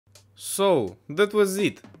So, that was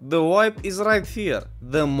it. The wipe is right here.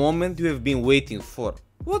 The moment you have been waiting for.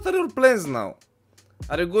 What are your plans now?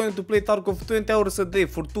 Are you going to play Tarkov 20 hours a day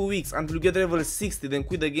for 2 weeks until you get level 60 then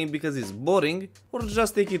quit the game because it's boring? Or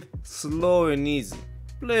just take it slow and easy?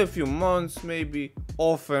 Play a few months maybe,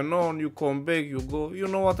 off and on, you come back, you go, you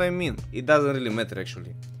know what I mean? It doesn't really matter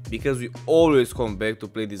actually, because we always come back to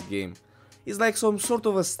play this game. It's like some sort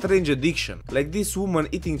of a strange addiction, like this woman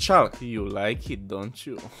eating chalk, you like it, don't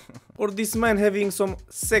you? Or this man having some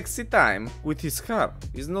sexy time with his car.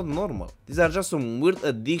 It's not normal. These are just some weird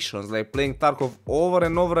addictions, like playing Tarkov over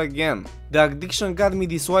and over again. The addiction got me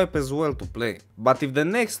this wipe as well to play. But if the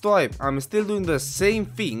next wipe I'm still doing the same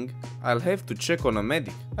thing, I'll have to check on a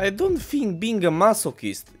medic. I don't think being a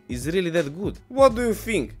masochist is really that good. What do you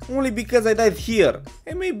think? Only because I died here,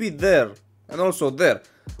 and maybe there, and also there,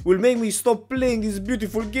 will make me stop playing this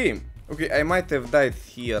beautiful game. Okay, I might have died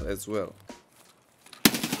here as well.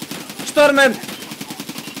 Starman!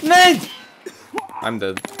 Nade! I'm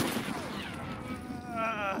dead.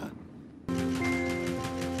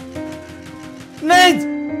 Nade!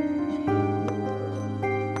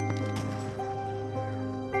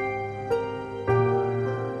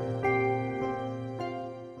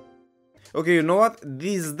 Okay, you know what?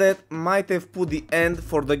 This death might have put the end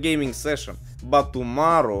for the gaming session, but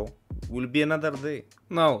tomorrow will be another day.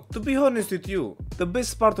 Now, to be honest with you, the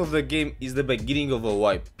best part of the game is the beginning of a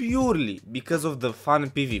wipe, purely because of the fun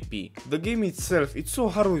PvP. The game itself, it's so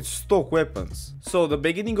hard with stock weapons. So the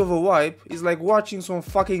beginning of a wipe is like watching some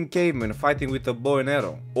fucking caveman fighting with a bow and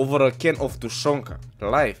arrow over a can of Tushonka.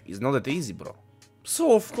 Life is not that easy, bro.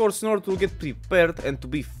 So of course, in order to get prepared and to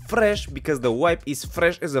be fresh, because the wipe is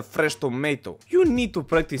fresh as a fresh tomato, you need to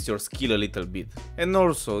practice your skill a little bit. And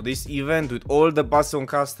also, this event with all the Bastion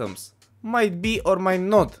customs might be or might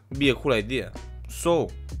not be a cool idea.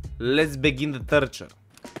 So, let's begin the torture.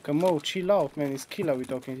 Camau, chill out, man. It's Killa we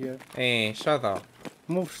talking here. Hey, shut up.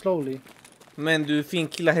 Move slowly. Man, do you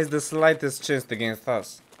think Killa has the slightest chance against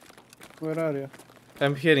us? Where are you?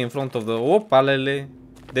 I'm here in front of the... Oh, palele.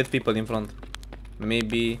 Dead people in front.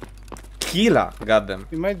 Maybe... Killa got them.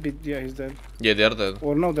 He might be... Yeah, he's dead. Yeah, they're dead.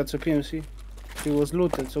 Or no, that's a PMC. He was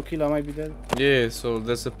looted, so Killa might be dead. Yeah, so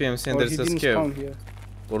there's a PMC and Or there's he a didn't scare. spawn here.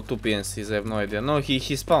 Or two PNCs, I have no idea. No, he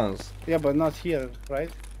spawns. Yeah, but not here, right?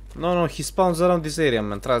 No, he spawns around this area,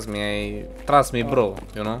 man. Trust me, bro.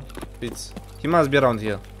 You know, he must be around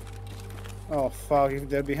here. Oh fuck! If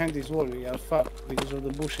they're behind this wall, we are fucked because of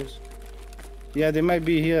the bushes. Yeah, they might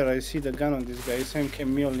be here. I see the gun on this guy. It's same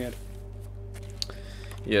Camau.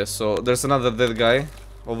 Yeah, so there's another dead guy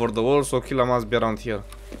over the wall, so Killa must be around here.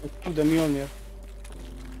 The Mjolnir.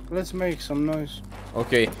 Let's make some noise.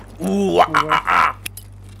 Okay.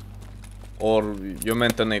 Or you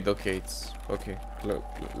meant a nade, okay, it's okay.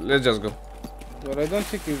 Let's just go. But I don't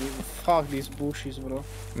think we will fuck these bushes, bro.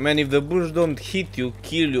 Man, if the bush don't hit you,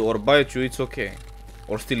 kill you, or bite you, it's okay.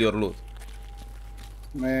 Or steal your loot.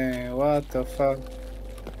 Man, what the fuck?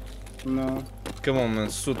 No. Come on, man,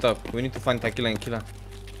 suit up. We need to find Takila and Killa.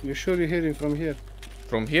 You sure you hear him from here?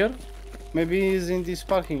 From here? Maybe he's in this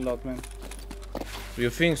parking lot, man. You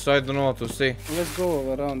think so? I don't know what to say. Let's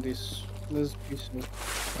go around this. Let's be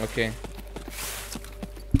safe. Okay.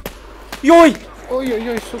 Yoi! Oh, yo,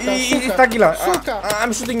 suka, It's Takila. Suka.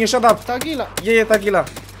 I'm shooting you, shut up. Tagila. Yeah, Takila.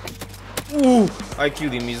 Ooh, I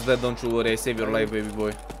killed him, he's dead, don't you worry, I saved your life, baby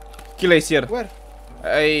boy. Killa is here. Where?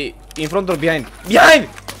 In front or behind? Behind!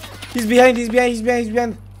 He's behind.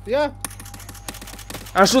 Yeah.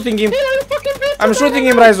 I'm shooting him. Bitch, I'm shooting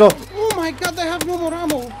him, Raizo. Oh my god, I have no more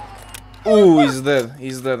ammo. Ooh,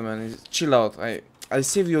 he's dead, man. Chill out. I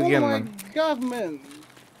save you again, man. Oh my god, man.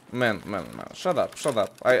 Man. Shut up.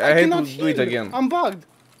 I hate to do it again. I'm bugged.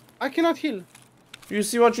 I cannot heal. You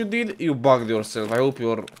see what you did? You bugged yourself. I hope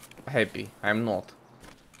you're happy. I'm not.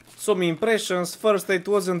 So, my impressions. First, it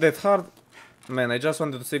wasn't that hard. Man, I just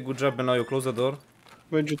wanted to say good job and now you close the door.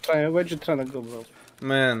 Where'd you try to go, bro?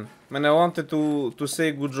 Man, I wanted to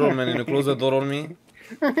say good job, man, and you close the door on me.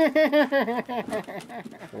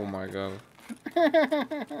 Oh my god.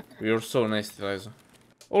 You're so nasty, Raizo.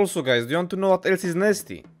 Also, guys, do you want to know what else is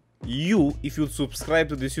nasty? You, if you'd subscribe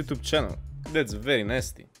to this YouTube channel. That's very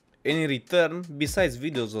nasty. And in return, besides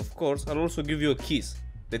videos, of course, I'll also give you a kiss.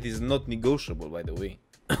 That is not negotiable, by the way.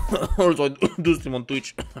 Also, I do stream on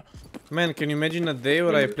Twitch. Man, can you imagine a day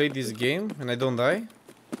where I play this game and I don't die?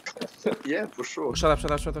 Yeah, for sure. Shut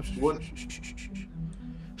up. What?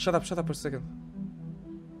 Shut up for a second.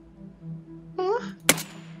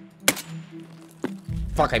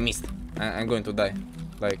 Fuck, I missed. I'm going to die.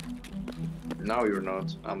 Like, Now you're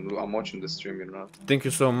not. I'm watching the stream, you're not. Thank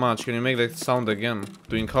you so much. Can you make that sound again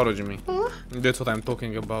to encourage me? That's what I'm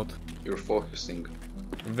talking about. You're focusing.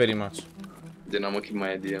 Very much. Then I'm gonna keep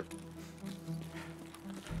my idea.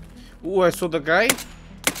 Ooh, I saw the guy.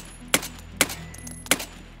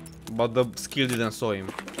 But the skill didn't saw him.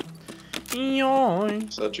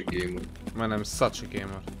 Yoink. Such a gamer. Man, I'm such a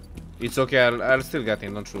gamer. It's okay, I'll still get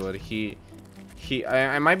him, don't you worry.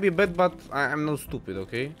 I might be bad, but I'm not stupid,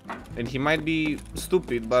 okay? And he might be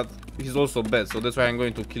stupid, but he's also bad, so that's why I'm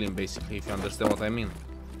going to kill him, basically, if you understand what I mean.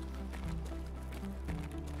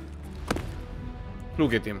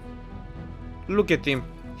 Look at him. Look at him.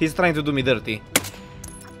 He's trying to do me dirty.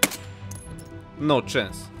 No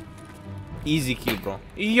chance. Easy kill, bro.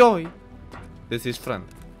 Yoi! That's his friend.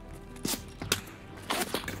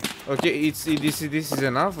 Okay, this is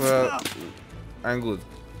enough. I'm good.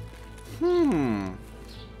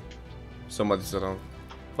 Somebody's around.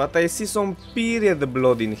 But I see some period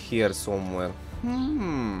blood in here somewhere.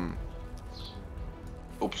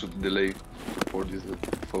 Opposite delay for this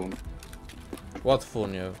phone. What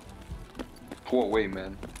phone you have? Huawei,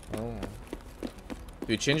 man. Oh.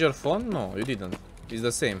 You change your phone? No, you didn't. It's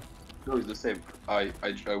the same. No, it's the same. I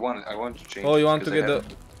want to change. Oh, you want to because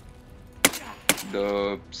get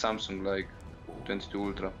the Samsung like 22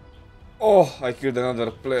 Ultra. Oh, I killed another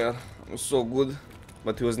player. I'm so good.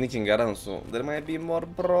 But he was sneaking around, so there might be more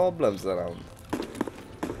problems around.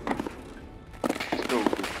 So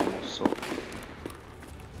good, so.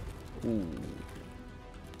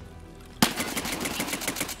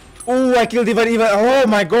 Ooh, I killed even. Oh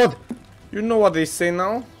my god! You know what they say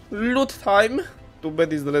now? Loot time! Too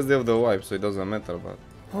bad it's the last day of the wipe, so it doesn't matter, but...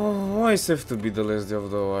 Oh, why does it have to be the last day of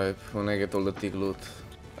the wipe when I get all the thick loot?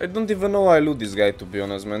 I don't even know why I loot this guy, to be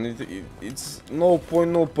honest, man. It's no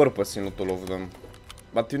point, no purpose in loot all of them.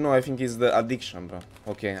 But you know, I think it's the addiction, bro.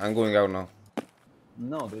 Okay, I'm going out now.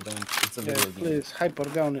 No, they don't. It's a video game. Please, hyper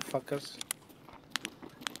down, you fuckers.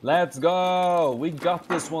 Let's go! We got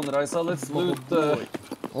this one, Raisa. Let's loot the...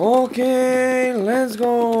 Okay, let's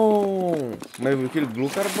go! Maybe we kill Blue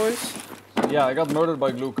Car, boys? Yeah, I got murdered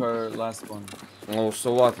by Glukar last one. Oh,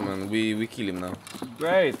 so what, man? We kill him now.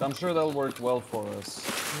 Great, I'm sure that'll work well for us.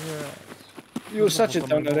 You're such a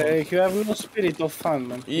downer, Eric. You have no spirit of fun,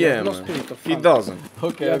 man. You Yeah, have no man. spirit of fun. He doesn't.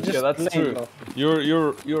 Okay, You're okay, just that's plain, true.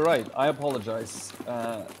 bro. You're right. I apologize.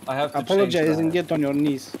 I have to Apologize change and that. get on your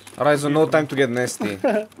knees. Ryzen, no time to get nasty.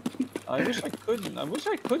 I wish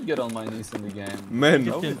I could get on my knees in the game. Man,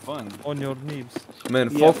 That would be fun. On your knees. man,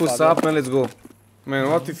 Yeah, focus father. up and let's go. Man,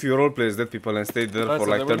 what if you roleplay dead people and stay there Right, for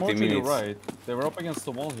so like they were 30 more to minutes? your right. They were up against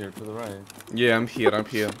the wall here to the right. Yeah, I'm here, I'm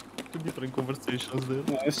here. Different conversations there.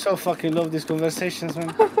 I so fucking love these conversations,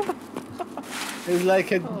 man. It's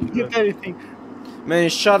like a get everything. Man,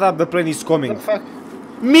 shut up, the plane is coming. Fuck.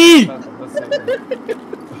 Me! That's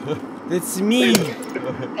it. That's me! I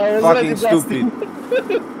was Fucking already blasting.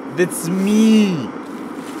 stupid. That's me!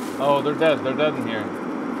 Oh, they're dead in here.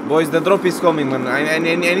 Boys, the drop is coming, man. I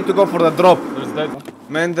need to go for the drop. There's dead.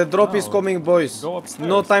 Man, the drop is No. coming, boys. Go upstairs.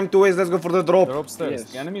 No time to waste, let's go for the They're drop. upstairs.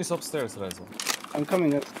 Yes. The enemy is upstairs, Reza. I'm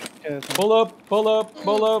coming. Yeah, Pull up, pull up,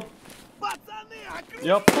 pull up.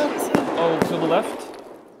 Yep. Oh, to the left.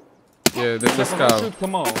 Yeah, that's a Is that Camau scout. shoot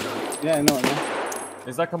Camau? yeah, I know. No.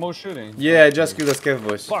 Is that Camau shooting? Yeah, I just killed the scav,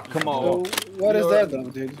 boys. Fuck So, Camau. what is You're- the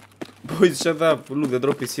airdrop, dude? Boys, shut up. Look, the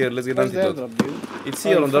drop is here. Let's get Where's the antidote. airdrop, dude? It's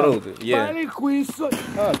here Oh, on the fuck. road. Yeah.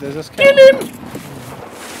 Oh, there's a scam.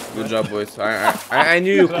 Good job, boys. I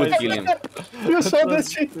knew you could kill him. You saw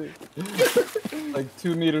this shit. Like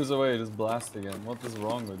 2 meters away, just blasting him. What is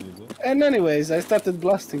wrong with you, dude? And anyways, I started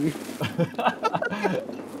blasting.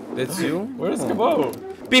 That's you? Where's Camau?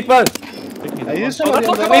 People! I used somebody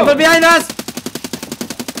on the People road. behind us!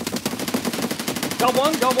 Got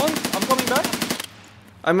one, got one. I'm coming back.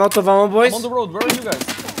 I'm out of ammo, I'm boys. on the road. Where are you guys?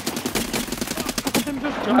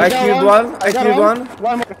 I killed one. I got killed one.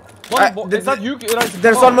 One more. Is that you?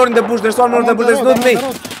 There's one more in the bush. There's one more in the bush. There's not me.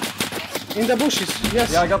 In the bushes,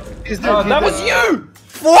 yes. Yeah, I got. He's dead. That was you!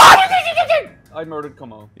 What? I murdered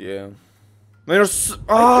Camau. Yeah. Man, you're so... I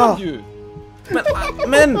Ah! killed you.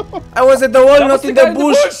 Man, I was at the wall, That was not in guy the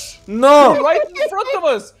bush. You're No! right in front of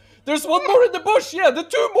us. There's one more in the bush. Yeah, the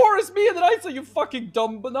 2 more is me and Raisa. You fucking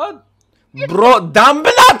dumb banana. Bro, damn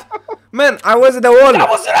blood! Man, I was at the wall. That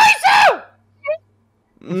was Raisa!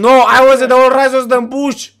 No, I was at the wall. Rise was the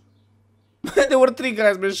bush. There were 3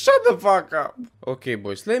 guys, man. Shut the fuck up. Okay,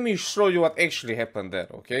 boys, let me show you what actually happened there,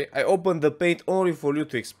 okay? I opened the paint only for you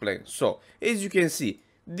to explain. So, as you can see,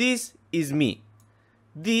 this is me.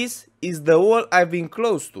 This is the wall I've been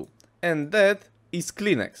close to. And that is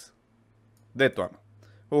Kleenex. That one.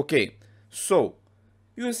 Okay, so,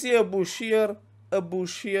 You see a bush here,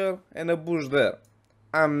 and a bush there.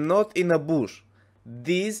 I'm not in a bush.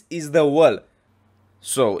 This is the wall.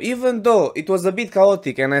 So, even though it was a bit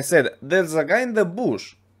chaotic and I said, there's a guy in the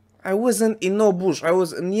bush, I wasn't in no bush, I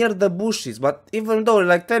was near the bushes, but even though,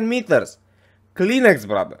 like 10 meters. Kleenex,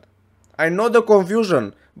 brother. I know the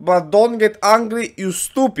confusion, but don't get angry, you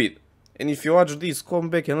stupid. And if you watch this, come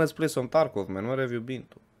back and let's play some Tarkov, man. Where have you been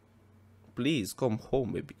to? Please, come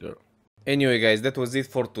home, baby girl. Anyway, guys, that was it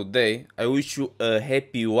for today. I wish you a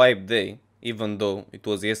happy wipe day, even though it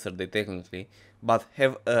was yesterday technically. But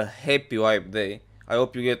have a happy wipe day. I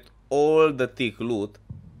hope you get all the thick loot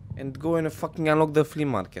and go and fucking unlock the flea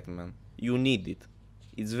market, man. You need it.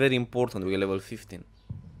 It's very important we get level 15.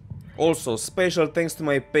 Also, special thanks to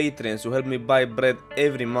my patrons who help me buy bread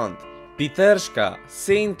every month. Pitershka,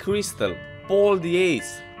 Saint Crystal, Paul the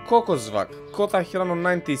Ace, Kokosvak, Kota Hirano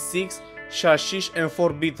 96, Shashish and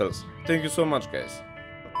 4 Beatles. Thank you so much, guys.